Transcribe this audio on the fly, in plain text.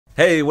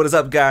Hey, what is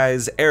up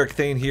guys? Eric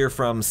Thane here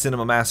from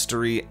Cinema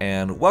Mastery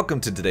and welcome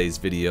to today's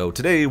video.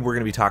 Today we're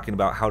going to be talking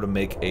about how to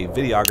make a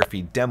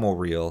videography demo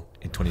reel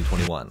in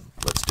 2021.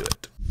 Let's do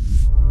it.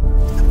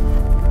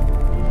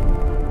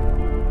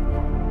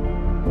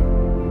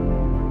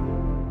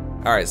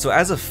 Alright, so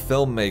as a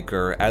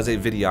filmmaker, as a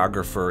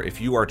videographer, if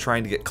you are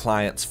trying to get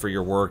clients for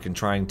your work and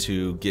trying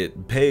to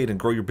get paid and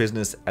grow your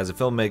business as a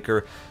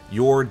filmmaker,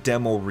 your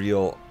demo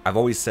reel, I've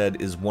always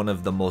said, is one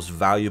of the most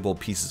valuable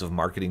pieces of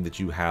marketing that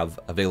you have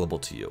available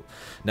to you.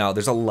 Now,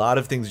 there's a lot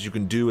of things you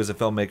can do as a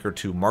filmmaker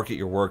to market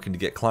your work and to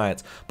get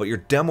clients, but your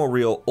demo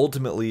reel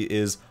ultimately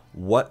is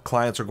what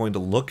clients are going to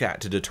look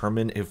at to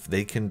determine if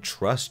they can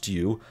trust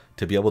you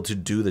to be able to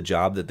do the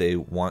job that they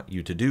want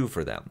you to do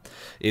for them.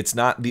 It's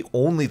not the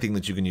only thing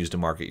that you can use to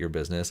market your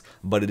business,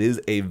 but it is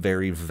a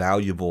very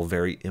valuable,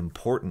 very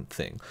important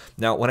thing.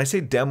 Now, when I say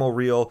demo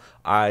reel,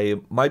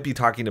 I might be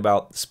talking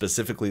about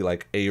specifically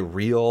like a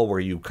reel where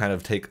you kind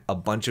of take a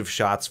bunch of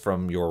shots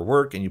from your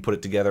work and you put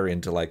it together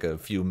into like a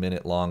few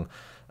minute long,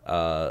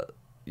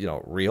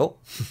 reel.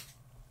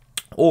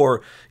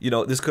 Or,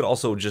 this could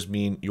also just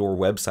mean your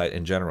website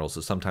in general. So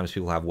sometimes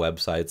people have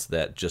websites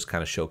that just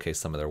kind of showcase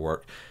some of their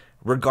work.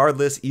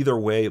 Regardless, either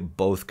way,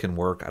 both can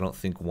work. I don't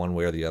think one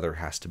way or the other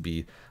has to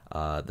be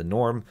the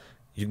norm.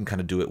 You can kind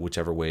of do it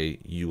whichever way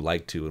you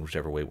like to and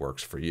whichever way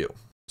works for you.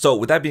 So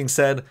with that being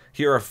said,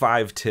 here are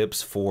 5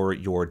 tips for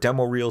your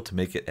demo reel to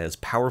make it as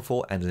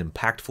powerful and as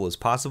impactful as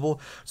possible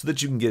so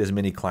that you can get as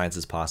many clients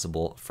as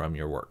possible from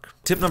your work.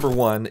 Tip number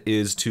 1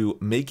 is to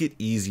make it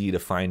easy to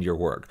find your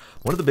work.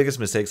 One of the biggest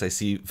mistakes I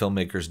see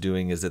filmmakers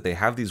doing is that they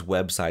have these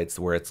websites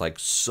where it's like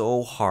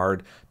so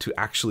hard to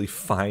actually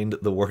find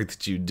the work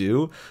that you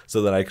do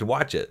so that I can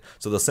watch it.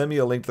 So they'll send me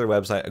a link to their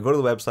website. I go to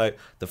the website,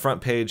 the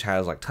front page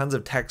has like tons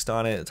of text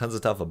on it, tons of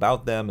stuff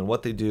about them and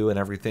what they do and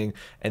everything.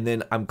 And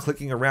then I'm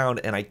clicking around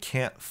and I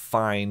can't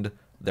find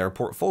their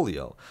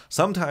portfolio.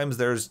 Sometimes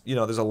there's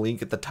a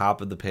link at the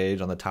top of the page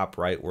on the top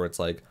right where it's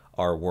like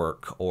our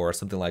work or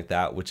something like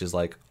that, which is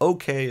like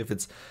okay if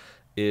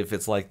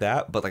it's like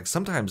that, but like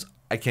sometimes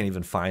I can't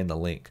even find the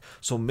link.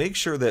 So make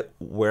sure that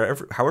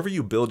however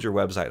you build your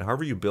website,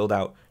 however you build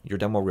out your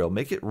demo reel,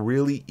 make it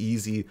really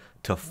easy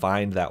to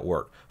find that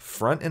work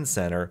front and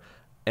center.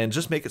 And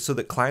just make it so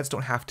that clients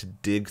don't have to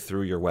dig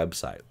through your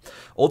website.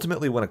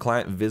 Ultimately, when a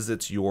client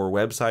visits your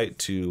website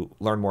to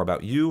learn more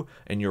about you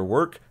and your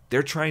work,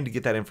 they're trying to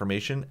get that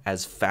information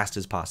as fast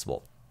as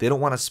possible. They don't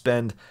want to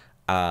spend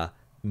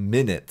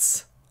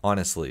minutes,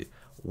 honestly,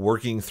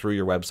 working through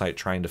your website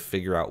trying to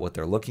figure out what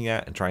they're looking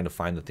at and trying to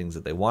find the things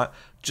that they want.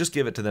 Just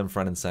give it to them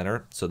front and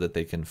center so that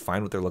they can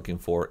find what they're looking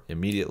for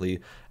immediately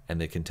and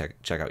they can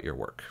check out your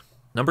work.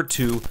 Number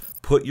 2,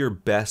 put your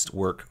best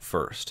work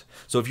first.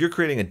 So if you're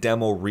creating a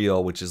demo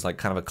reel, which is like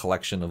kind of a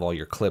collection of all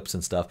your clips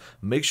and stuff,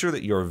 make sure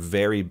that your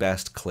very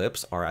best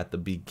clips are at the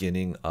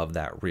beginning of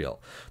that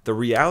reel. The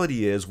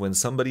reality is when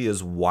somebody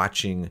is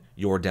watching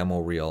your demo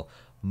reel,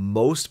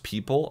 most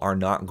people are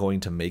not going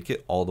to make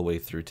it all the way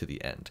through to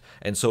the end.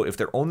 And so if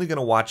they're only going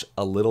to watch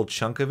a little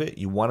chunk of it,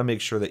 you want to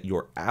make sure that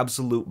your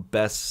absolute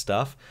best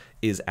stuff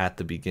is at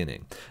the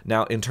beginning.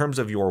 Now, in terms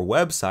of your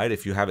website,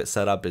 if you have it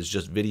set up as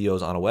just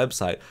videos on a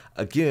website,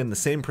 again, the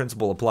same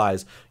principle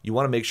applies. You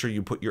want to make sure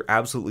you put your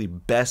absolutely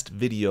best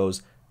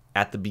videos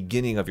at the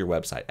beginning of your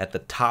website, at the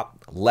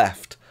top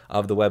left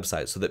of the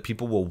website, so that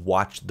people will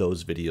watch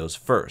those videos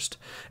first.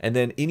 And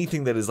then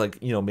anything that is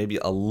like, maybe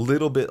a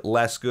little bit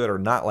less good or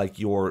not like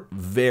your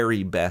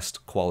very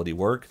best quality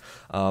work,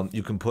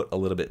 you can put a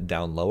little bit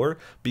down lower,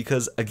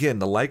 because again,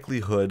 the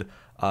likelihood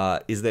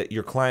is that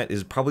your client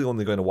is probably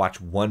only going to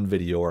watch one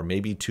video or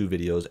maybe 2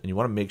 videos, and you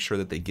want to make sure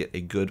that they get a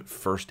good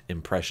first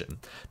impression.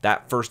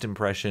 That first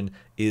impression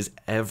is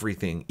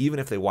everything. Even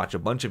if they watch a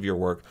bunch of your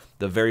work,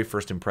 the very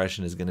first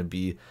impression is going to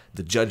be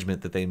the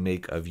judgment that they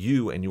make of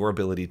you and your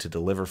ability to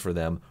deliver for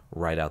them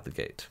right out the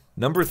gate.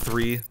 Number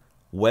 3,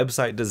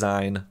 website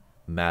design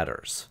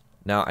matters.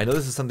 Now, I know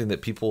this is something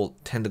that people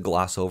tend to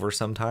gloss over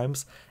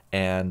sometimes,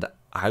 and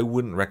I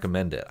wouldn't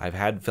recommend it. I've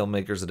had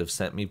filmmakers that have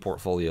sent me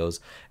portfolios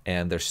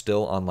and they're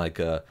still on like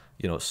a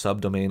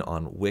subdomain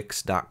on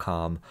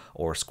Wix.com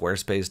or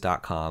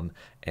Squarespace.com,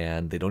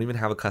 and they don't even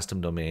have a custom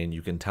domain.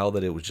 You can tell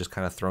that it was just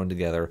kind of thrown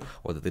together,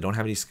 or that they don't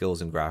have any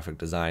skills in graphic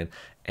design.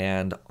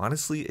 And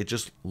honestly, it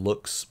just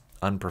looks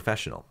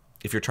unprofessional.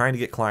 If you're trying to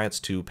get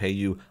clients to pay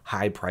you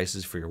high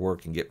prices for your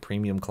work and get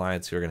premium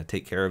clients who are going to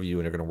take care of you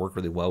and are going to work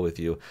really well with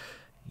you,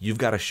 you've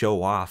got to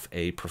show off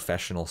a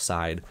professional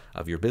side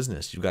of your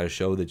business. You've got to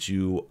show that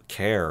you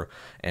care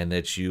and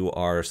that you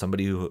are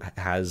somebody who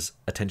has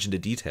attention to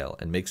detail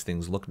and makes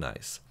things look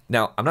nice.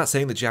 Now, I'm not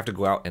saying that you have to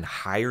go out and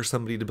hire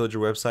somebody to build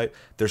your website.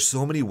 There's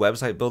so many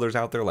website builders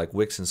out there like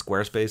Wix and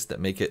Squarespace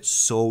that make it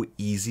so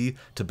easy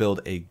to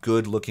build a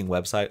good looking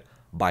website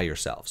by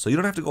yourself. So you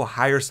don't have to go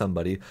hire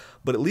somebody,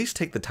 but at least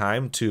take the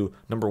time to,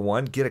 number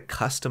one, get a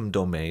custom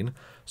domain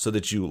so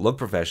that you look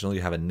professional,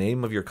 you have a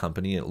name of your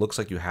company, and it looks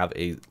like you have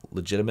a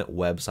legitimate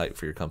website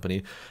for your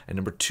company. And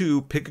number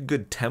two, pick a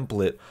good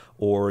template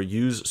or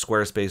use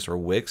Squarespace or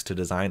Wix to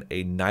design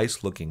a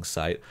nice looking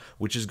site,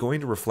 which is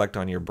going to reflect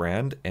on your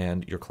brand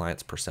and your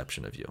client's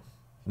perception of you.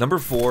 Number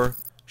four,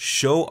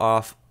 show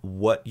off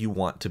what you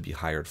want to be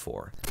hired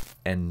for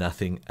and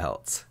nothing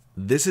else.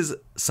 This is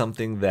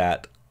something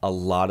that a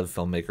lot of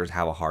filmmakers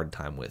have a hard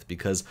time with,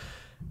 because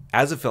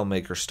as a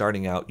filmmaker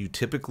starting out, you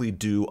typically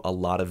do a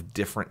lot of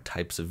different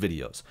types of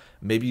videos.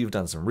 Maybe you've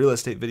done some real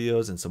estate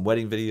videos and some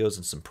wedding videos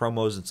and some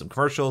promos and some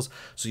commercials.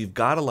 So you've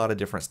got a lot of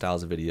different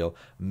styles of video.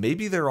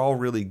 Maybe they're all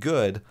really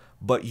good,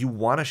 but you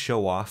want to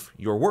show off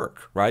your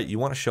work, right? You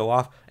want to show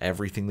off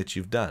everything that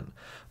you've done.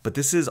 But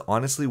this is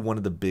honestly one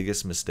of the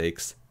biggest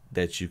mistakes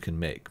that you can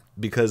make,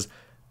 because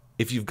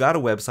if you've got a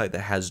website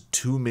that has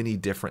too many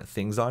different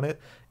things on it,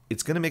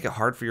 it's going to make it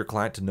hard for your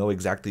client to know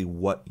exactly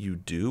what you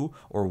do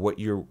or what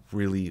you're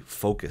really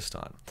focused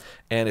on.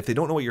 And if they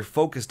don't know what you're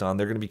focused on,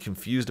 they're going to be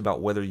confused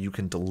about whether you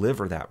can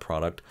deliver that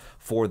product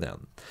for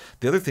them.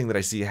 The other thing that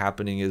I see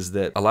happening is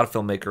that a lot of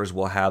filmmakers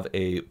will have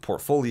a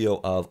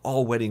portfolio of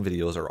all wedding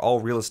videos or all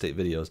real estate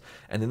videos,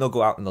 and then they'll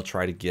go out and they'll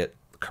try to get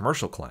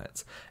commercial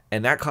clients.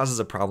 And that causes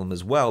a problem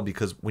as well,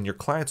 because when your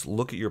clients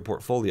look at your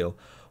portfolio,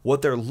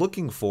 what they're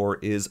looking for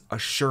is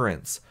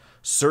assurance,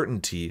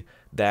 certainty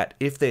that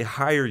if they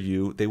hire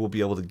you, they will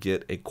be able to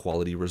get a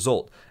quality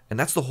result. And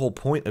that's the whole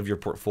point of your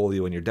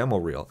portfolio and your demo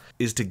reel,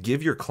 is to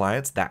give your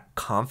clients that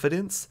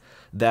confidence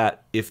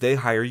that if they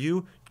hire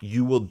you,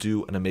 you will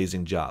do an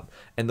amazing job.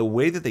 And the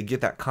way that they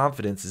get that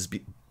confidence is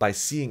by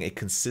seeing a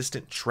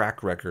consistent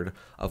track record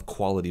of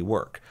quality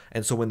work.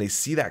 And so when they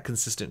see that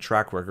consistent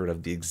track record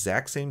of the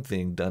exact same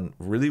thing done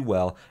really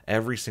well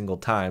every single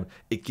time,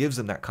 it gives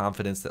them that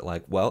confidence that,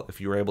 like, well,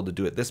 if you were able to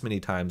do it this many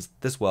times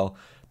this well,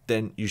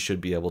 then you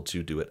should be able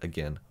to do it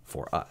again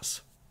for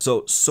us.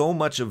 So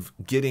much of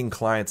getting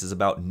clients is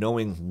about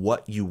knowing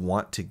what you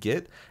want to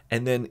get,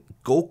 and then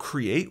go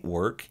create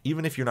work.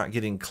 Even if you're not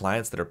getting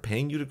clients that are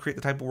paying you to create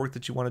the type of work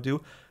that you want to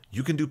do,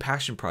 you can do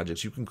passion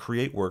projects. You can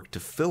create work to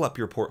fill up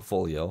your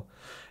portfolio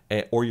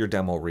or your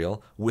demo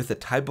reel with the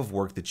type of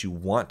work that you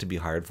want to be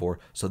hired for.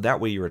 So that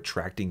way you're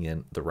attracting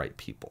in the right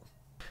people.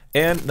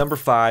 And number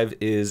five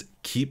is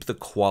keep the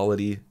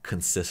quality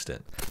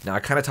consistent. Now, I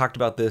kind of talked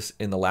about this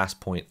in the last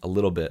point a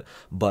little bit,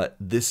 but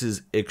this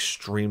is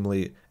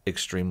extremely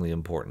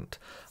important.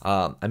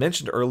 I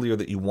mentioned earlier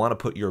that you want to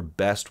put your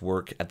best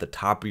work at the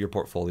top of your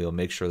portfolio,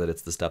 make sure that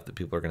it's the stuff that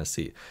people are going to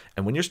see.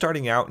 And when you're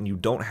starting out and you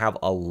don't have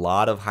a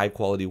lot of high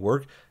quality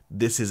work,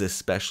 this is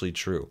especially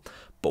true.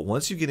 But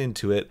once you get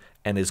into it,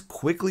 and as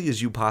quickly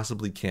as you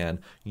possibly can,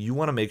 you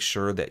want to make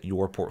sure that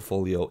your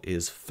portfolio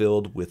is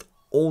filled with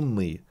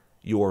only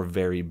your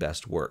very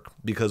best work.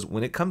 Because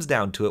when it comes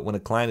down to it, when a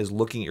client is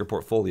looking at your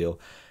portfolio,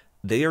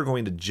 they are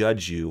going to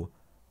judge you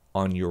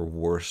on your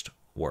worst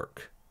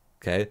work.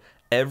 Okay?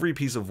 Every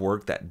piece of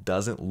work that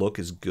doesn't look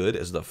as good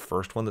as the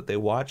first one that they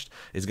watched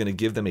is going to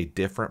give them a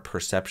different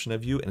perception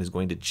of you, and is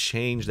going to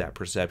change that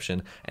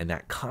perception and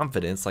that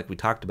confidence, like we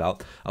talked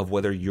about, of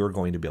whether you're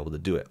going to be able to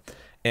do it.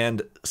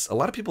 And a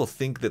lot of people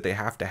think that they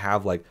have to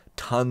have like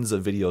tons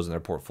of videos in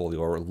their portfolio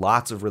or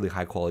lots of really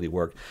high quality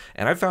work.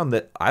 And I found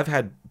that I've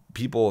had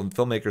people and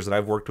filmmakers that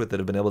I've worked with that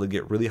have been able to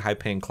get really high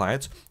paying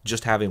clients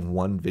just having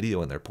one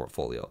video in their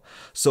portfolio.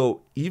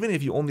 So even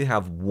if you only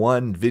have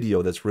one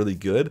video that's really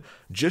good,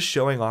 just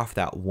showing off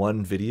that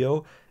one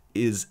video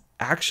is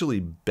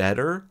actually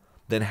better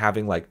than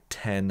having like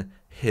 10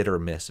 hit or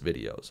miss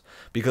videos.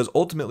 Because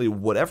ultimately,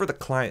 whatever the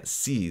client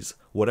sees,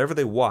 whatever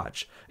they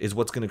watch, is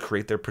what's going to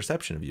create their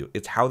perception of you.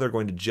 It's how they're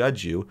going to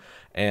judge you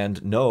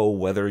and know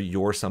whether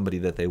you're somebody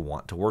that they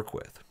want to work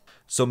with.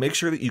 So make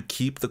sure that you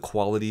keep the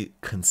quality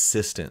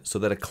consistent so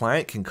that a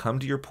client can come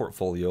to your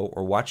portfolio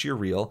or watch your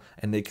reel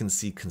and they can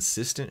see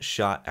consistent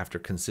shot after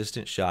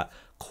consistent shot,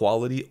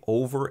 quality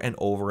over and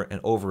over and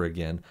over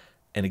again.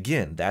 And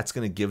again, that's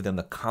going to give them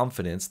the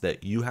confidence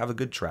that you have a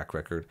good track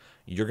record.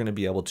 You're going to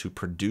be able to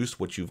produce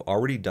what you've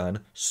already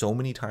done so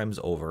many times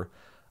over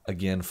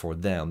again for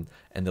them,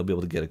 and they'll be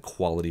able to get a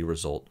quality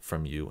result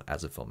from you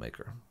as a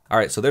filmmaker. All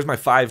right, so there's my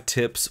 5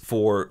 tips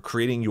for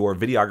creating your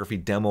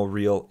videography demo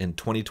reel in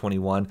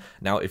 2021.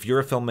 Now, if you're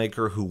a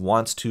filmmaker who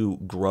wants to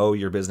grow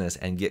your business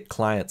and get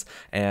clients,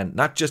 and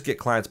not just get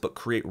clients, but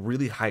create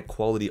really high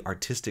quality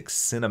artistic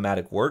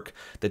cinematic work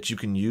that you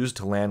can use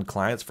to land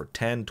clients for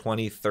 $10,000,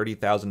 $20,000,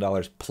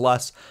 $30,000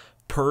 plus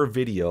per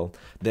video,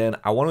 then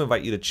I want to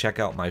invite you to check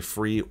out my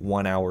free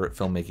 1-hour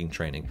filmmaking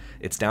training.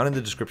 It's down in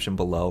the description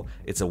below.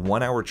 It's a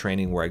 1-hour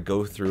training where I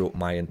go through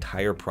my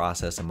entire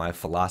process and my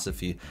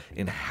philosophy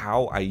in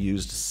how I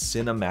used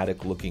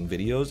cinematic looking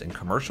videos and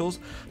commercials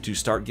to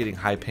start getting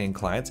high paying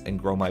clients and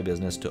grow my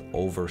business to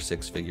over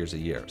 6 figures a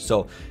year.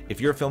 So if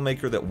you're a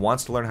filmmaker that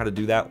wants to learn how to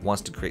do that,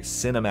 wants to create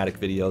cinematic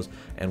videos,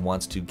 and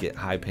wants to get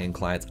high paying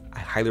clients, I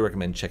highly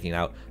recommend checking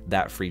out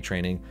that free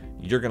training.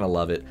 You're gonna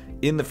love it.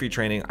 In the free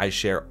training, I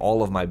share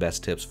all of my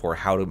best tips for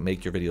how to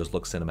make your videos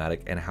look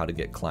cinematic and how to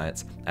get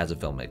clients as a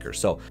filmmaker.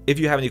 So if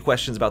you have any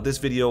questions about this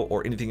video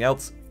or anything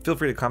else, feel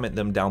free to comment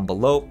them down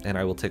below and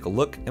I will take a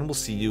look, and we'll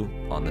see you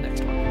on the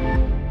next one.